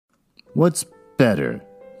What's better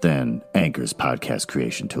than Anchor's podcast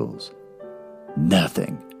creation tools?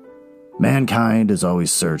 Nothing. Mankind has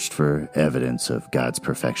always searched for evidence of God's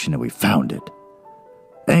perfection, and we found it.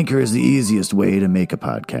 Anchor is the easiest way to make a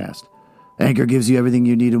podcast. Anchor gives you everything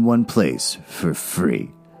you need in one place for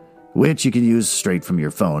free, which you can use straight from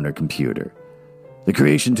your phone or computer. The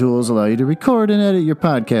creation tools allow you to record and edit your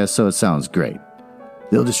podcast so it sounds great.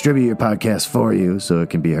 They'll distribute your podcast for you so it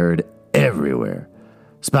can be heard everywhere.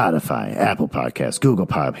 Spotify, Apple Podcasts, Google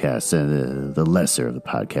Podcasts, and the lesser of the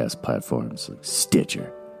podcast platforms like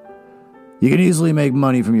Stitcher. You can easily make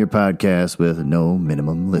money from your podcast with no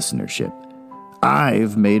minimum listenership.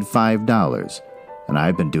 I've made $5, and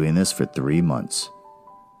I've been doing this for 3 months.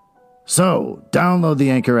 So, download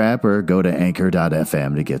the Anchor app or go to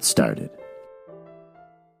anchor.fm to get started.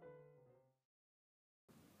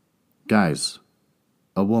 Guys,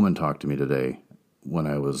 a woman talked to me today when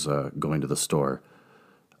I was going to the store.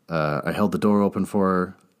 I held the door open for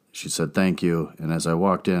her. She said thank you, and as I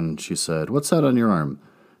walked in, she said, "What's that on your arm?"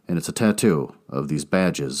 And it's a tattoo of these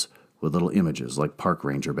badges with little images, like park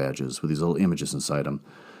ranger badges, with these little images inside them.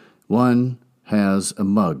 One has a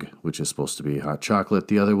mug, which is supposed to be hot chocolate.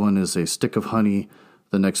 The other one is a stick of honey.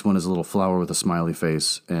 The next one is a little flower with a smiley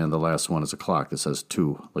face. And the last one is a clock that says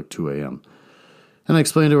 2, like 2 a.m. And I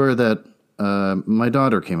explained to her that my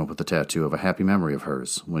daughter came up with a tattoo of a happy memory of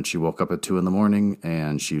hers when she woke up at 2 in the morning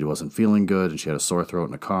and she wasn't feeling good and she had a sore throat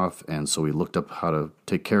and a cough. And so we looked up how to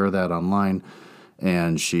take care of that online.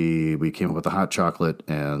 And we came up with the hot chocolate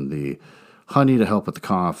and the honey to help with the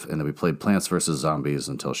cough. And then we played Plants vs. Zombies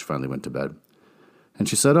until she finally went to bed. And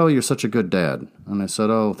she said, "Oh, you're such a good dad." And I said,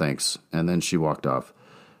 "Oh, thanks." And then she walked off.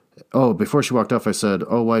 Oh, before she walked off, I said,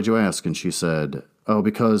 "Oh, why'd you ask?" And she said, "Oh,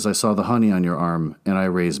 because I saw the honey on your arm and I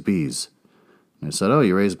raise bees." And I said, "Oh,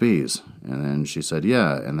 you raise bees?" And then she said,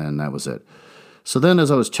 "Yeah." And then that was it. So then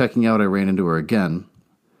as I was checking out, I ran into her again.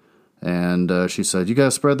 And she said, "You got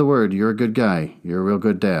to spread the word. You're a good guy. You're a real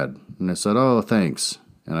good dad." And I said, "Oh, thanks."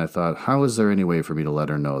 And I thought, how is there any way for me to let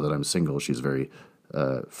her know that I'm single? She's very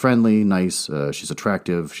friendly, nice. She's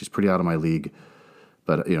attractive. She's pretty out of my league.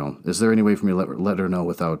 But, is there any way for me to let her know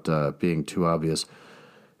without being too obvious?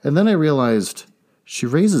 And then I realized she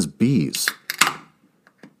raises bees.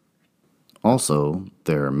 Also,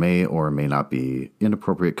 there may or may not be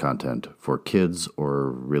inappropriate content for kids or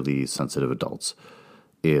really sensitive adults.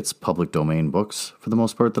 It's public domain books for the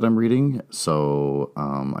most part that I'm reading, so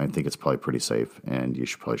I think it's probably pretty safe, and you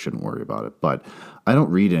probably shouldn't worry about it. But I don't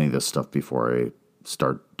read any of this stuff before I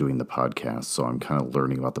start doing the podcast, so I'm kind of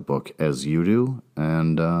learning about the book as you do.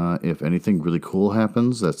 And if anything really cool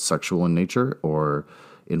happens that's sexual in nature or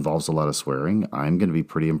involves a lot of swearing, I'm going to be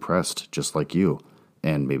pretty impressed, just like you.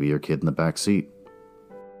 And maybe your kid in the back seat.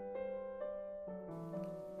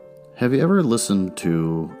 Have you ever listened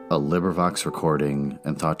to a LibriVox recording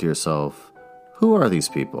and thought to yourself, who are these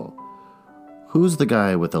people? Who's the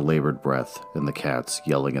guy with the labored breath and the cats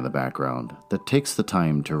yelling in the background that takes the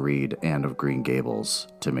time to read Anne of Green Gables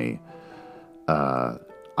to me?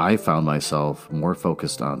 I found myself more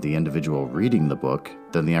focused on the individual reading the book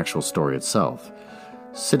than the actual story itself.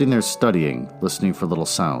 Sitting there studying, listening for little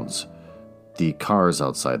sounds. The cars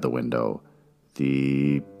outside the window,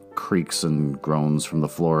 the creaks and groans from the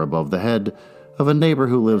floor above the head of a neighbor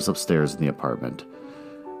who lives upstairs in the apartment.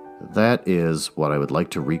 That is what I would like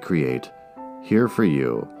to recreate here for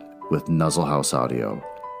you with Nuzzle House Audio.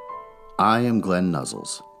 I am Glenn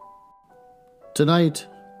Nuzzles. Tonight,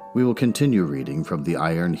 we will continue reading from The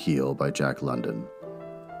Iron Heel by Jack London.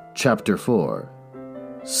 Chapter 4,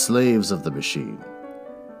 Slaves of the Machine.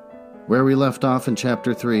 Where we left off in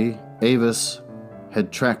Chapter 3, Avis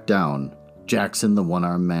had tracked down Jackson the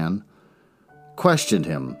One-Armed Man, questioned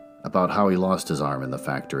him about how he lost his arm in the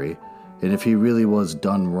factory, and if he really was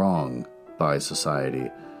done wrong by society,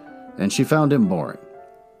 and she found him boring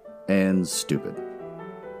and stupid.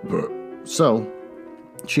 So,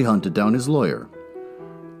 she hunted down his lawyer,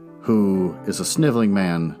 who is a sniveling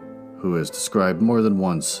man who is described more than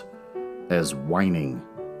once as whining,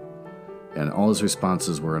 and all his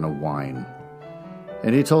responses were in a whine.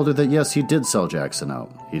 And he told her that yes, he did sell Jackson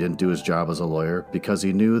out. He didn't do his job as a lawyer because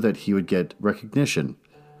he knew that he would get recognition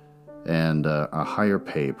and a higher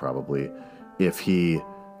pay probably if he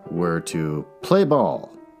were to play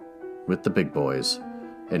ball with the big boys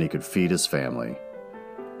and he could feed his family.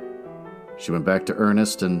 She went back to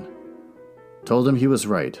Ernest and told him he was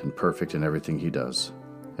right and perfect in everything he does.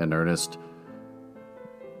 And Ernest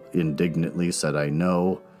indignantly said, "I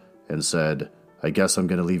know," and said, "I guess I'm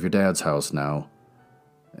going to leave your dad's house now."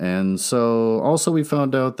 And so also we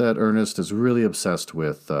found out that Ernest is really obsessed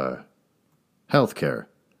with healthcare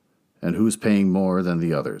and who's paying more than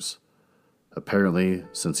the others. Apparently,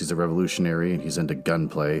 since he's a revolutionary and he's into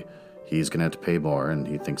gunplay, he's going to have to pay more, and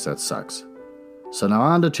he thinks that sucks. So now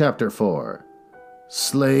on to Chapter 4,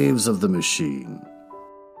 Slaves of the Machine.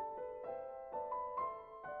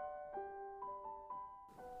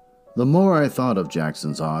 The more I thought of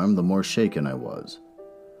Jackson's arm, the more shaken I was.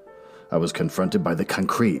 I was confronted by the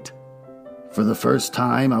concrete. For the first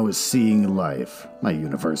time, I was seeing life. My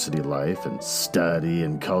university life and study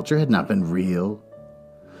and culture had not been real.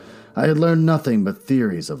 I had learned nothing but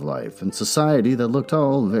theories of life and society that looked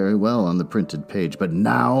all very well on the printed page, but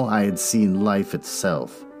now I had seen life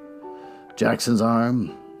itself. Jackson's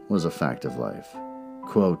arm was a fact of life.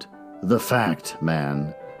 Quote, the fact,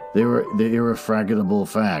 man. The irrefragable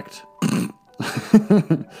fact.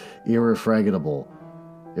 Irrefragable.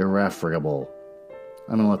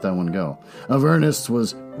 I'm going to let that one go. Of Ernest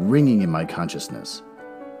was ringing in my consciousness.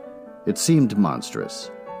 It seemed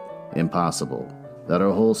monstrous, impossible, that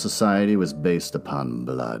our whole society was based upon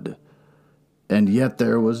blood. And yet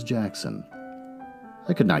there was Jackson.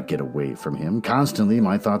 I could not get away from him. Constantly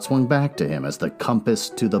my thoughts swung back to him as the compass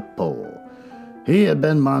to the pole. He had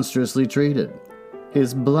been monstrously treated.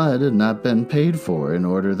 His blood had not been paid for in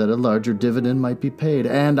order that a larger dividend might be paid,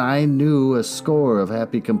 and I knew a score of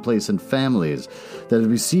happy, complacent families that had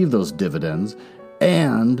received those dividends,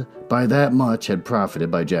 and by that much had profited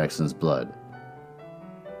by Jackson's blood.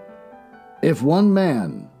 If one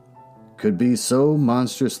man could be so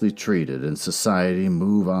monstrously treated and society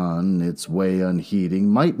move on its way unheeding,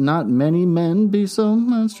 might not many men be so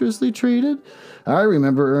monstrously treated? I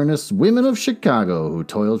remember Ernest's women of Chicago who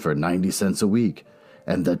toiled for 90 cents a week,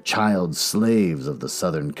 and the child slaves of the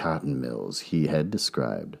southern cotton mills he had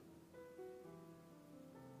described.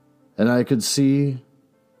 And I could see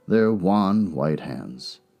their wan white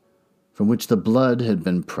hands, from which the blood had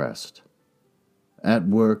been pressed, at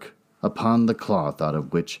work upon the cloth out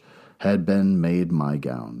of which had been made my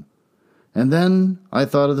gown. And then I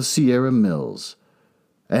thought of the Sierra Mills,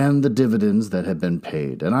 and the dividends that had been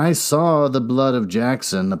paid, and I saw the blood of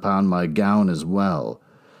Jackson upon my gown as well.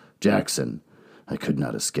 Jackson, I could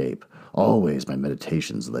not escape. Always my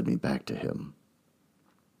meditations led me back to him.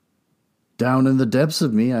 Down in the depths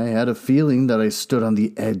of me I had a feeling that I stood on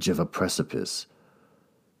the edge of a precipice.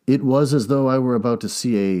 It was as though I were about to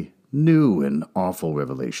see a new and awful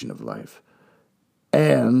revelation of life.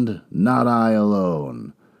 And not I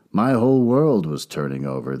alone. My whole world was turning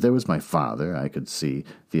over. There was my father. I could see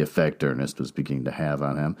the effect Ernest was beginning to have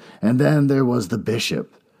on him. And then there was the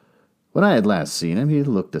bishop. When I had last seen him, he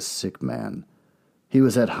looked a sick man. He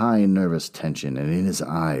was at high nervous tension, and in his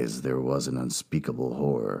eyes there was an unspeakable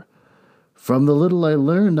horror. From the little I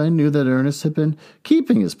learned, I knew that Ernest had been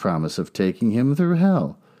keeping his promise of taking him through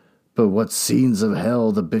hell. But what scenes of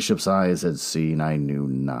hell the bishop's eyes had seen, I knew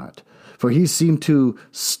not, for he seemed too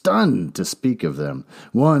stunned to speak of them.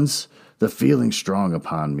 Once, the feeling strong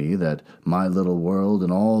upon me that my little world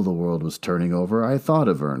and all the world was turning over, I thought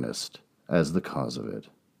of Ernest as the cause of it.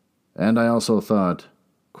 And I also thought,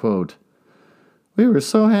 quote, we were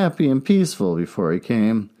so happy and peaceful before he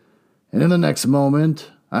came, and in the next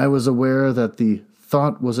moment I was aware that the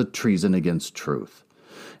thought was a treason against truth.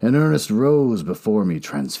 And Ernest rose before me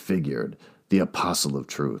transfigured, the apostle of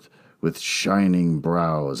truth, with shining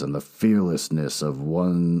brows and the fearlessness of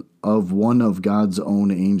one of God's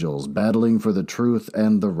own angels, battling for the truth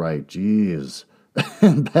and the right. Jeez.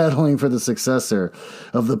 And battling for the successor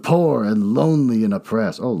of the poor and lonely and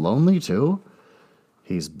oppressed. Oh, lonely too?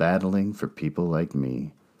 He's battling for people like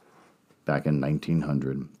me back in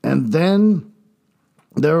 1900. And then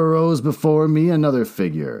there arose before me another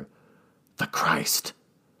figure, the Christ.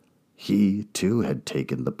 He, too, had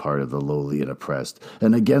taken the part of the lowly and oppressed,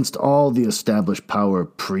 and against all the established power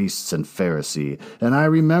of priests and Pharisee, and I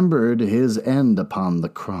remembered his end upon the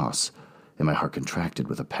cross, and my heart contracted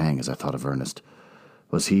with a pang as I thought of Ernest.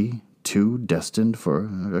 Was he, too, destined for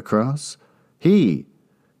a cross? He,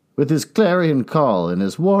 with his clarion call and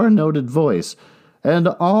his war-noted voice, and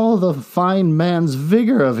all the fine man's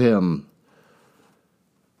vigor of him.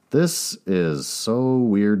 This is so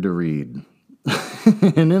weird to read.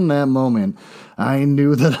 And in that moment, I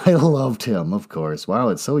knew that I loved him, of course. Wow,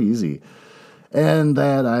 it's so easy. And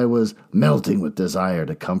that I was melting with desire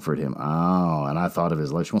to comfort him. Oh, and I thought of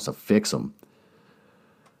his life. She wants to fix him.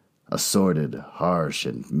 A sordid, harsh,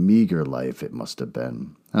 and meager life it must have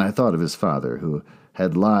been. And I thought of his father, who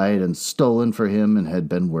had lied and stolen for him and had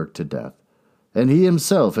been worked to death. And he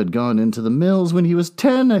himself had gone into the mills when he was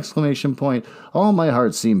 10! All my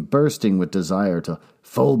heart seemed bursting with desire to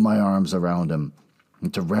fold my arms around him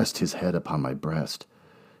and to rest his head upon my breast.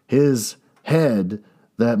 His head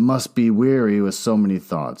that must be weary with so many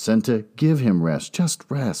thoughts, and to give him rest, just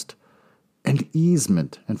rest. and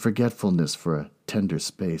easement and forgetfulness for a tender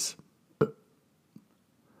space.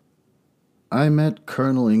 I met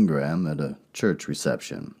Colonel Ingram at a church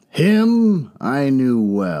reception. Him I knew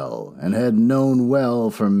well, and had known well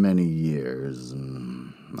for many years.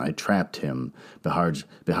 I trapped him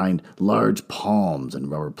behind large palms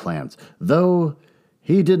and rubber plants. Though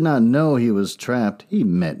he did not know he was trapped, he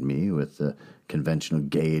met me with the conventional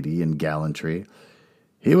gaiety and gallantry.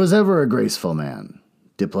 He was ever a graceful man,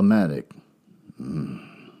 diplomatic,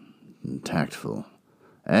 tactful,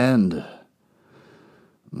 and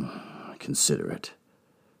considerate.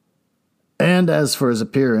 And as for his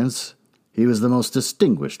appearance, he was the most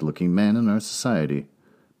distinguished-looking man in our society.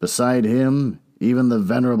 Beside him, even the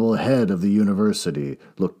venerable head of the university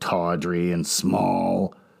looked tawdry and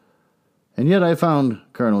small. And yet I found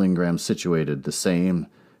Colonel Ingram situated the same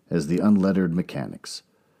as the unlettered mechanics.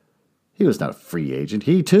 He was not a free agent.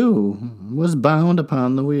 He, too, was bound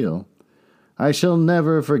upon the wheel. I shall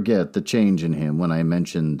never forget the change in him when I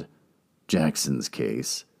mentioned Jackson's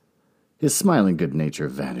case. His smiling good nature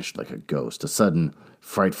vanished like a ghost. A sudden,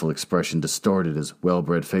 frightful expression distorted his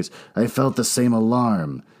well-bred face. I felt the same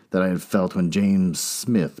alarm that I had felt when James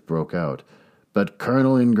Smith broke out. But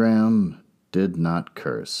Colonel Ingram did not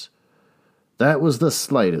curse. That was the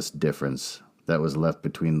slightest difference that was left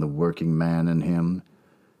between the working man and him.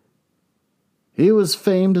 He was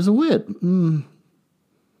famed as a wit,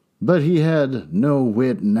 but he had no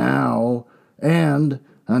wit now, and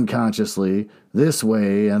unconsciously, this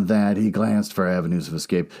way and that, he glanced for avenues of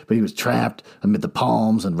escape, but he was trapped amid the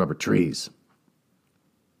palms and rubber trees.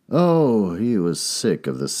 Oh, he was sick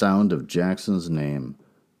of the sound of Jackson's name.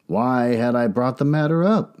 Why had I brought the matter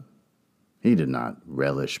up? He did not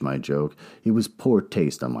relish my joke. It was poor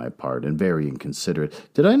taste on my part and very inconsiderate.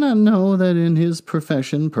 Did I not know that in his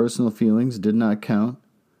profession personal feelings did not count?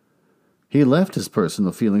 He left his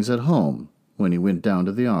personal feelings at home when he went down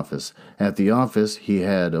to the office. At the office, he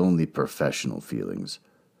had only professional feelings.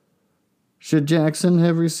 Should Jackson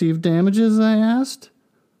have received damages, I asked.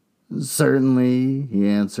 Certainly, he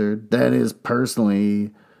answered. That is,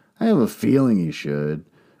 personally, I have a feeling he should.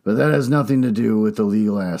 But that has nothing to do with the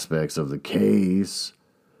legal aspects of the case.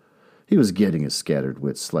 He was getting his scattered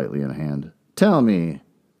wits slightly in hand. Tell me,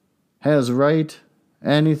 has right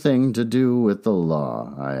anything to do with the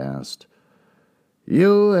law? I asked.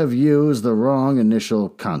 You have used the wrong initial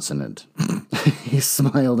consonant. He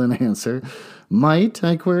smiled in answer. Might?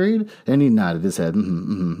 I queried, and he nodded his head.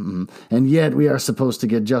 And yet we are supposed to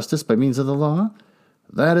get justice by means of the law?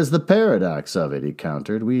 That is the paradox of it, he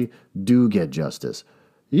countered. We do get justice.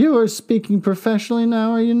 You are speaking professionally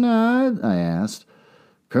now, are you not? I asked.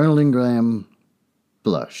 Colonel Ingram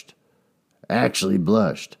blushed. Actually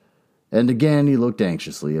blushed. And again he looked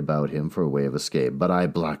anxiously about him for a way of escape, but I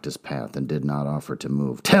blocked his path and did not offer to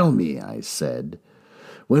move. Tell me, I said,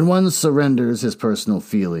 when one surrenders his personal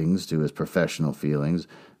feelings to his professional feelings,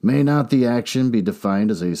 may not the action be defined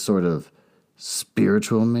as a sort of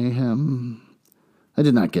spiritual mayhem? I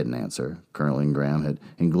did not get an answer. Colonel Ingram had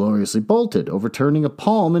ingloriously bolted, overturning a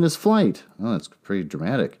palm in his flight. Oh, that's pretty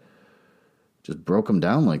dramatic. Just broke him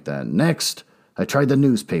down like that. Next, I tried the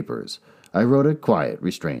newspapers. I wrote a quiet,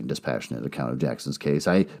 restrained, dispassionate account of Jackson's case.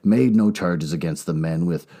 I made no charges against the men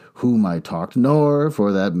with whom I talked, nor,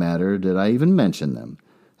 for that matter, did I even mention them.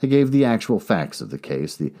 I gave the actual facts of the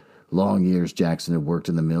case, the long years Jackson had worked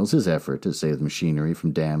in the mills, his effort to save the machinery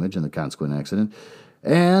from damage and the consequent accident,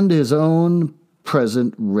 and his own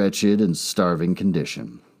present wretched and starving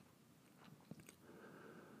condition.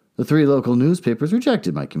 The 3 local newspapers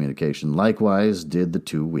rejected my communication. Likewise did the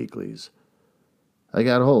 2 weeklies. I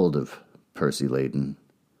got hold of Percy Layton.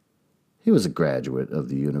 He was a graduate of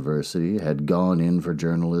the university, had gone in for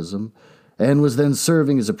journalism, and was then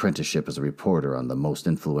serving his apprenticeship as a reporter on the most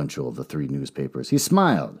influential of the 3 newspapers. He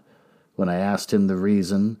smiled when I asked him the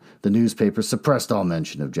reason. The newspapers suppressed all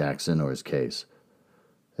mention of Jackson or his case.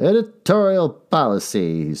 Editorial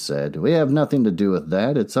policy, he said. We have nothing to do with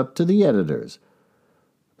that. It's up to the editors.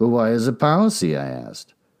 But why is it policy, I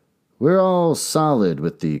asked. We're all solid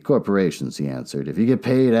with the corporations, he answered. If you get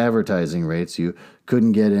paid advertising rates, you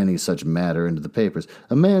couldn't get any such matter into the papers.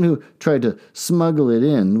 A man who tried to smuggle it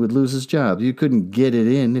in would lose his job. You couldn't get it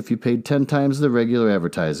in if you paid 10 times the regular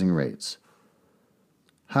advertising rates.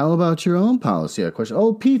 How about your own policy? I questioned.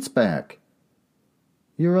 Oh, Pete's back.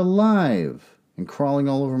 You're alive. And crawling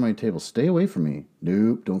all over my table. Stay away from me.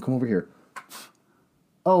 Nope, don't come over here.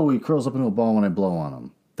 Oh, he curls up into a ball when I blow on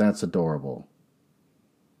him. That's adorable.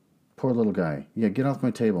 Poor little guy. Yeah, get off my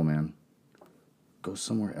table, man. Go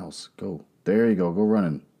somewhere else. Go. There you go. Go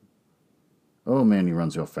running. Oh, man, he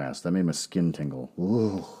runs real fast. That made my skin tingle.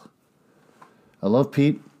 Ooh. I love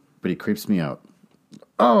Pete. but he creeps me out.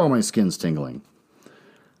 Oh, my skin's tingling.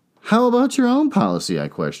 How about your own policy, I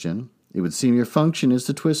question. It would seem your function is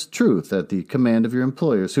to twist truth at the command of your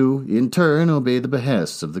employers, who, in turn, obey the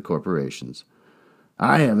behests of the corporations.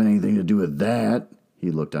 I haven't anything to do with that.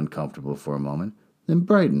 He looked uncomfortable for a moment, then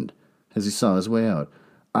brightened as he saw his way out.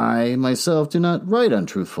 I, myself, do not write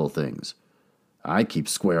untruthful things. I keep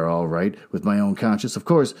square all right with my own conscience. Of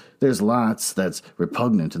course, there's lots that's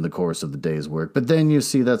repugnant in the course of the day's work, but then you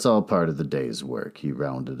see that's all part of the day's work. He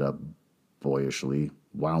wound up boyishly.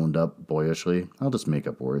 I'll just make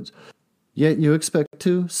up words. Yet you expect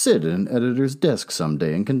to sit at an editor's desk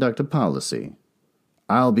someday and conduct a policy.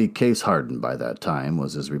 I'll be case-hardened by that time,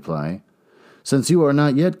 was his reply. Since you are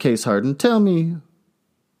not yet case-hardened, tell me,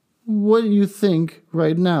 what do you think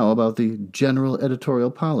right now about the general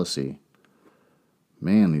editorial policy?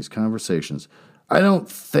 Man, these conversations. I don't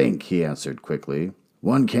think, he answered quickly.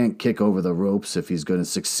 One can't kick over the ropes if he's going to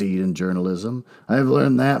succeed in journalism. I've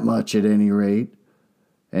learned that much at any rate.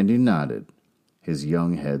 And he nodded, his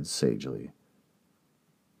young head sagely.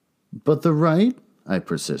 But the right? I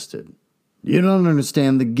persisted. You don't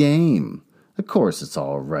understand the game. Of course it's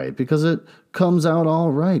all right, because it comes out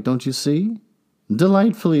all right, don't you see?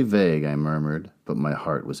 Delightfully vague, I murmured, but my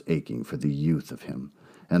heart was aching for the youth of him,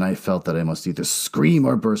 and I felt that I must either scream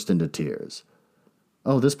or burst into tears.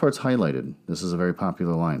 Oh, this part's highlighted. This is a very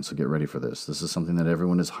popular line, so get ready for this. This is something that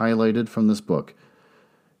everyone has highlighted from this book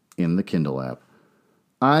in the Kindle app.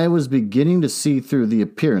 I was beginning to see through the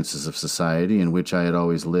appearances of society in which I had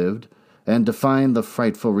always lived, and to find the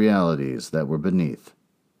frightful realities that were beneath.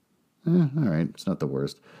 All right, it's not the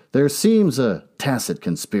worst. There seems a tacit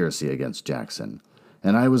conspiracy against Jackson,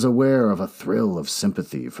 and I was aware of a thrill of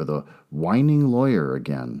sympathy for the whining lawyer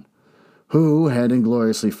again, who had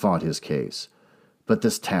ingloriously fought his case. But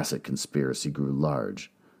this tacit conspiracy grew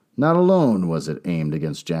large. Not alone was it aimed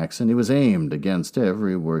against Jackson, it was aimed against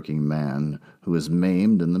every working man who is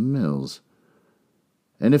maimed in the mills.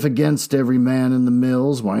 And if against every man in the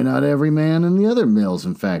mills, why not every man in the other mills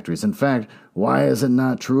and factories? In fact, why is it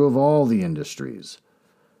not true of all the industries?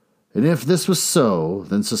 And if this was so,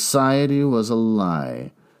 then society was a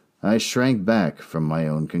lie. I shrank back from my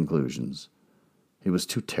own conclusions. It was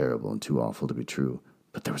too terrible and too awful to be true.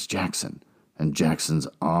 But there was Jackson, and Jackson's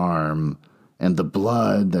arm, and the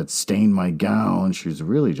blood that stained my gown. She's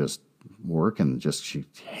really just working, she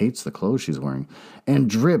hates the clothes she's wearing, and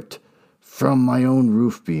dripped from my own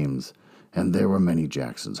roof beams. And there were many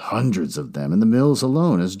Jacksons, hundreds of them, in the mills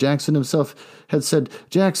alone. As Jackson himself had said,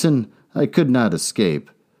 Jackson, I could not escape.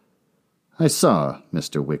 I saw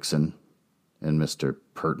Mr. Wixon and Mr.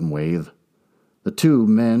 Pertonwaithe, the two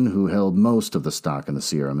men who held most of the stock in the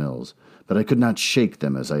Sierra Mills, but I could not shake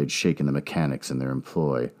them as I had shaken the mechanics in their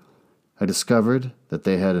employ. I discovered that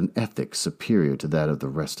they had an ethic superior to that of the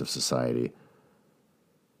rest of society.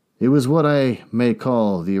 It was what I may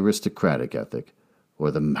call the aristocratic ethic, or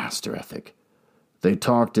the master ethic. They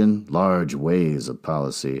talked in large ways of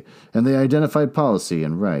policy, and they identified policy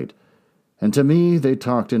and right. And to me they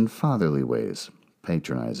talked in fatherly ways,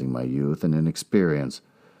 patronizing my youth and inexperience.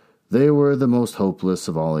 They were the most hopeless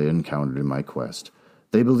of all I encountered in my quest.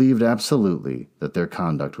 They believed absolutely that their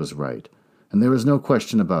conduct was right, and there was no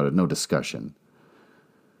question about it, no discussion.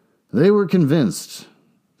 They were convinced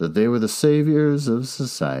that they were the saviors of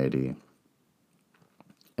society,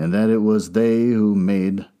 and that it was they who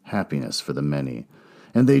made happiness for the many,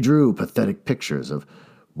 and they drew pathetic pictures of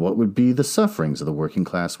what would be the sufferings of the working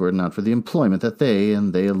class were it not for the employment that they,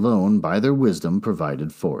 and they alone, by their wisdom,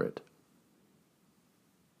 provided for it.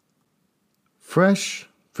 Fresh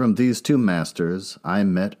from these two masters, I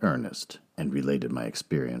met Ernest and related my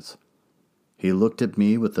experience. He looked at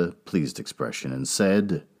me with a pleased expression and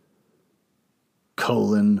said,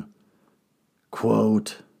 quote,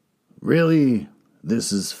 really,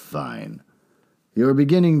 this is fine. You are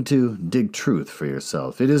beginning to dig truth for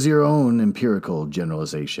yourself. It is your own empirical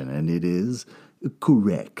generalization, and it is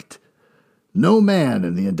correct. No man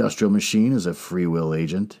in the industrial machine is a free will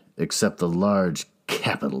agent, except the large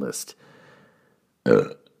capitalist.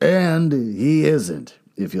 And he isn't,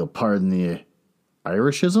 if you'll pardon the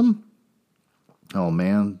Irishism. Oh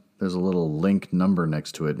man, there's a little link number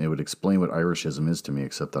next to it, and it would explain what Irishism is to me,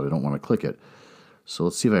 except that I don't want to click it. So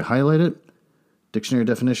let's see if I highlight it. Dictionary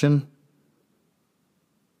definition.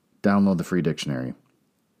 Download the free dictionary.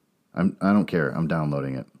 I don't care. I'm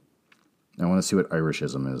downloading it. I want to see what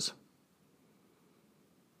Irishism is.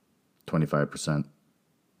 25%.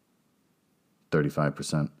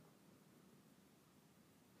 35%.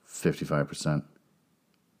 55%.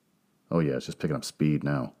 Oh yeah, it's just picking up speed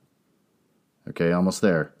now. Okay, almost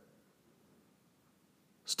there.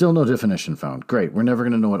 Still no definition found. Great, we're never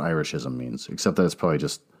going to know what Irishism means, except that it's probably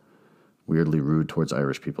just weirdly rude towards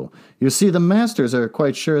Irish people. You see, the masters are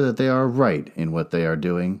quite sure that they are right in what they are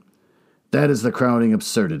doing. That is the crowning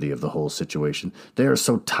absurdity of the whole situation. They are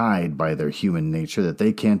so tied by their human nature that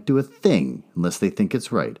they can't do a thing unless they think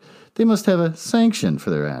it's right. They must have a sanction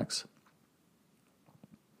for their acts.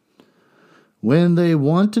 When they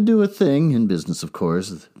want to do a thing, in business of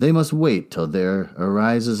course, they must wait till there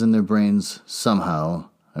arises in their brains somehow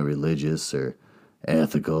a religious or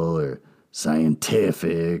ethical or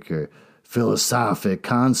scientific or philosophic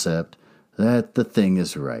concept that the thing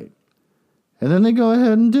is right. And then they go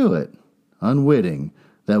ahead and do it, unwitting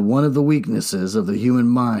that one of the weaknesses of the human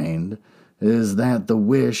mind is that the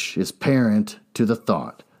wish is parent to the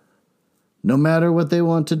thought. No matter what they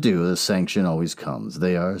want to do, the sanction always comes.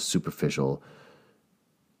 They are superficial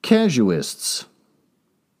casuists.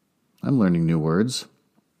 I'm learning new words.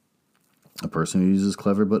 A person who uses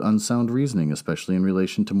clever but unsound reasoning, especially in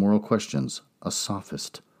relation to moral questions. A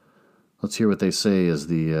sophist. Let's hear what they say as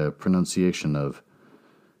the pronunciation of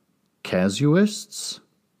casuists?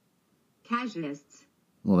 Casuists.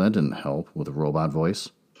 Well, that didn't help with a robot voice.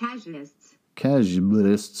 Casuists.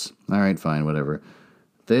 Casuists. All right, fine, whatever.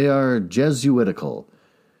 They are Jesuitical.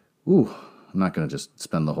 Ooh, I'm not going to just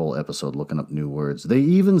spend the whole episode looking up new words. They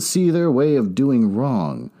even see their way of doing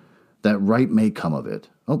wrong, that right may come of it.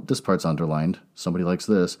 Oh, this part's underlined. Somebody likes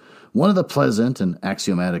this. One of the pleasant and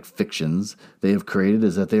axiomatic fictions they have created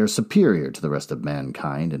is that they are superior to the rest of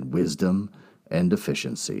mankind in wisdom and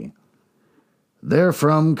efficiency.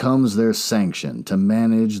 Therefrom comes their sanction to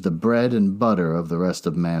manage the bread and butter of the rest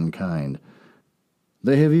of mankind.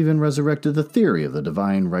 They have even resurrected the theory of the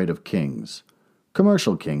divine right of kings.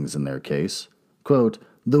 Commercial kings, in their case. Quote,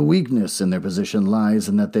 the weakness in their position lies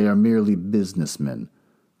in that they are merely businessmen.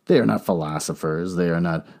 They are not philosophers, they are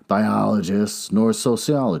not biologists, nor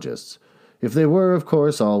sociologists. If they were, of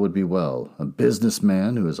course, all would be well. A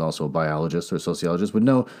businessman, who is also a biologist or sociologist, would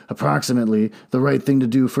know approximately the right thing to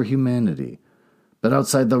do for humanity. But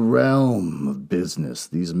outside the realm of business,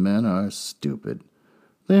 these men are stupid.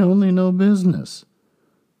 They only know business.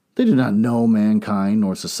 They do not know mankind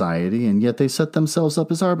nor society, and yet they set themselves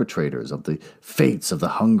up as arbitrators of the fates of the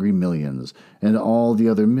hungry millions and all the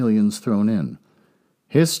other millions thrown in.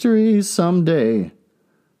 History, some day,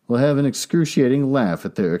 will have an excruciating laugh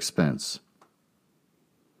at their expense.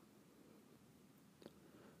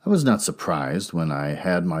 I was not surprised when I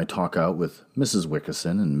had my talk out with Mrs.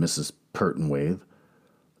 Wickerson and Mrs. Pertonwaithe.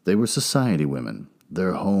 They were society women.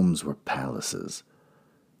 Their homes were palaces.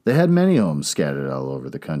 They had many homes scattered all over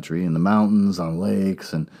the country, in the mountains, on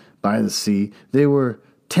lakes, and by the sea. They were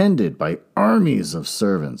tended by armies of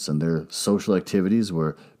servants, and their social activities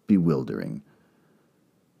were bewildering.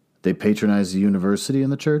 They patronized the university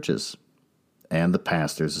and the churches, and the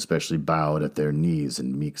pastors especially bowed at their knees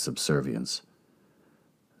in meek subservience.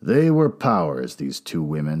 They were powers, these two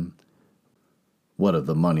women. What of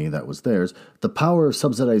the money that was theirs, the power of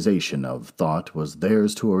subsidization of thought was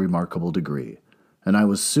theirs to a remarkable degree, and I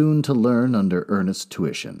was soon to learn under earnest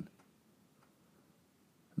tuition.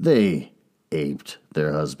 They aped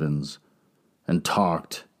their husbands, and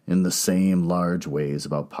talked in the same large ways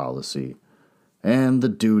about policy, and the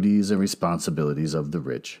duties and responsibilities of the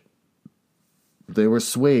rich. They were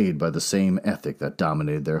swayed by the same ethic that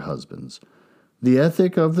dominated their husbands, the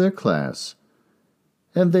ethic of their class,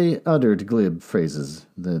 and they uttered glib phrases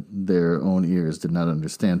that their own ears did not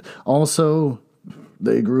understand. Also,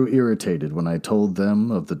 they grew irritated when I told them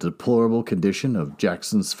of the deplorable condition of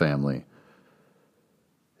Jackson's family,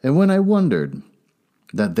 and when I wondered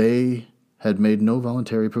that they had made no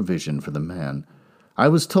voluntary provision for the man, I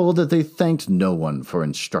was told that they thanked no one for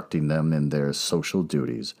instructing them in their social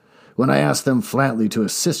duties. When I asked them flatly to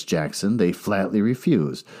assist Jackson, they flatly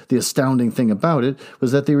refused. The astounding thing about it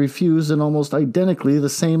was that they refused in almost identically the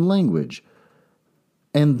same language.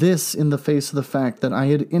 And this in the face of the fact that I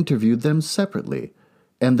had interviewed them separately,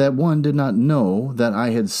 and that one did not know that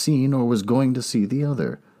I had seen or was going to see the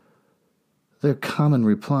other. Their common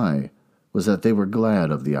reply was that they were glad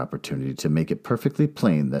of the opportunity to make it perfectly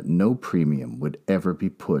plain that no premium would ever be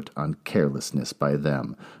put on carelessness by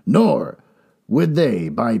them, nor would they,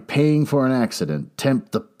 by paying for an accident,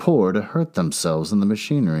 tempt the poor to hurt themselves in the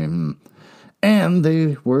machinery. And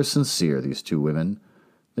they were sincere, these two women.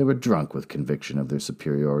 They were drunk with conviction of their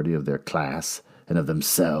superiority of their class and of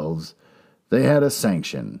themselves. They had a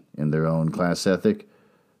sanction in their own class ethic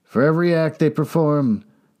for every act they performed.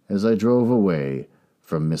 As I drove away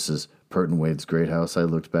from Mrs. Pertonwaithe's great house, I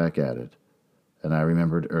looked back at it, and I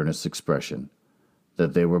remembered Ernest's expression,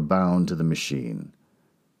 that they were bound to the machine,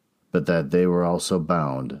 but that they were also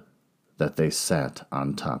bound that they sat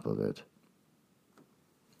on top of it.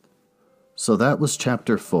 So that was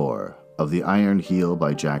Chapter 4 of The Iron Heel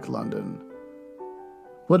by Jack London.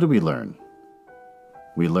 What did we learn?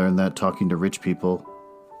 We learned that talking to rich people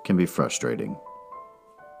can be frustrating.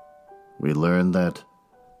 We learned that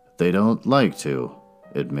they don't like to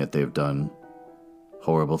admit they've done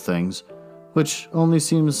horrible things, which only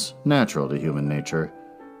seems natural to human nature,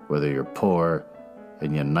 whether you're poor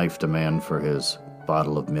and you knifed a man for his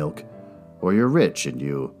bottle of milk, or you're rich and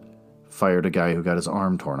you fired a guy who got his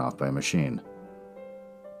arm torn off by a machine.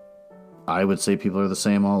 I would say people are the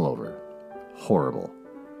same all over. Horrible.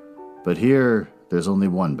 But here, there's only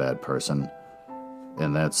one bad person,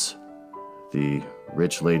 and that's the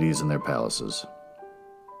rich ladies in their palaces.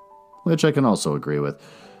 Which I can also agree with.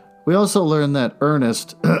 We also learned that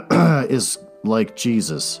Ernest is like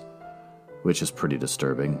Jesus, which is pretty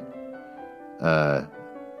disturbing. The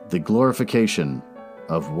glorification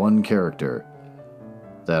of one character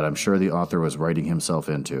that I'm sure the author was writing himself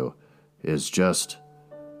into is just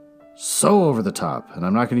so over the top. And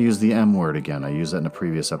I'm not going to use the M word again. I used that in a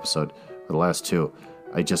previous episode, or the last two.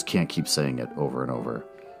 I just can't keep saying it over and over.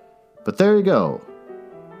 But there you go.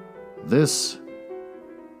 This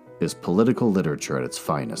is political literature at its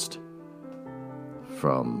finest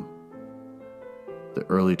from the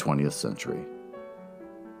early 20th century.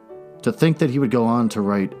 To think that he would go on to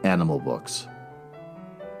write animal books.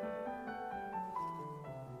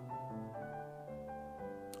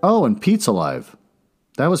 Oh, and Pete's alive.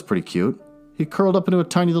 That was pretty cute. He curled up into a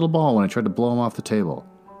tiny little ball when I tried to blow him off the table.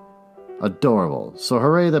 Adorable. So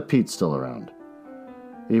hooray that Pete's still around.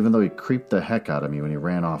 Even though he creeped the heck out of me when he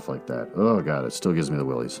ran off like that. Oh god, it still gives me the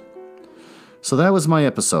willies. So that was my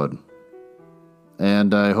episode.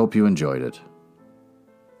 And I hope you enjoyed it.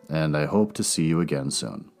 And I hope to see you again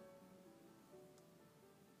soon.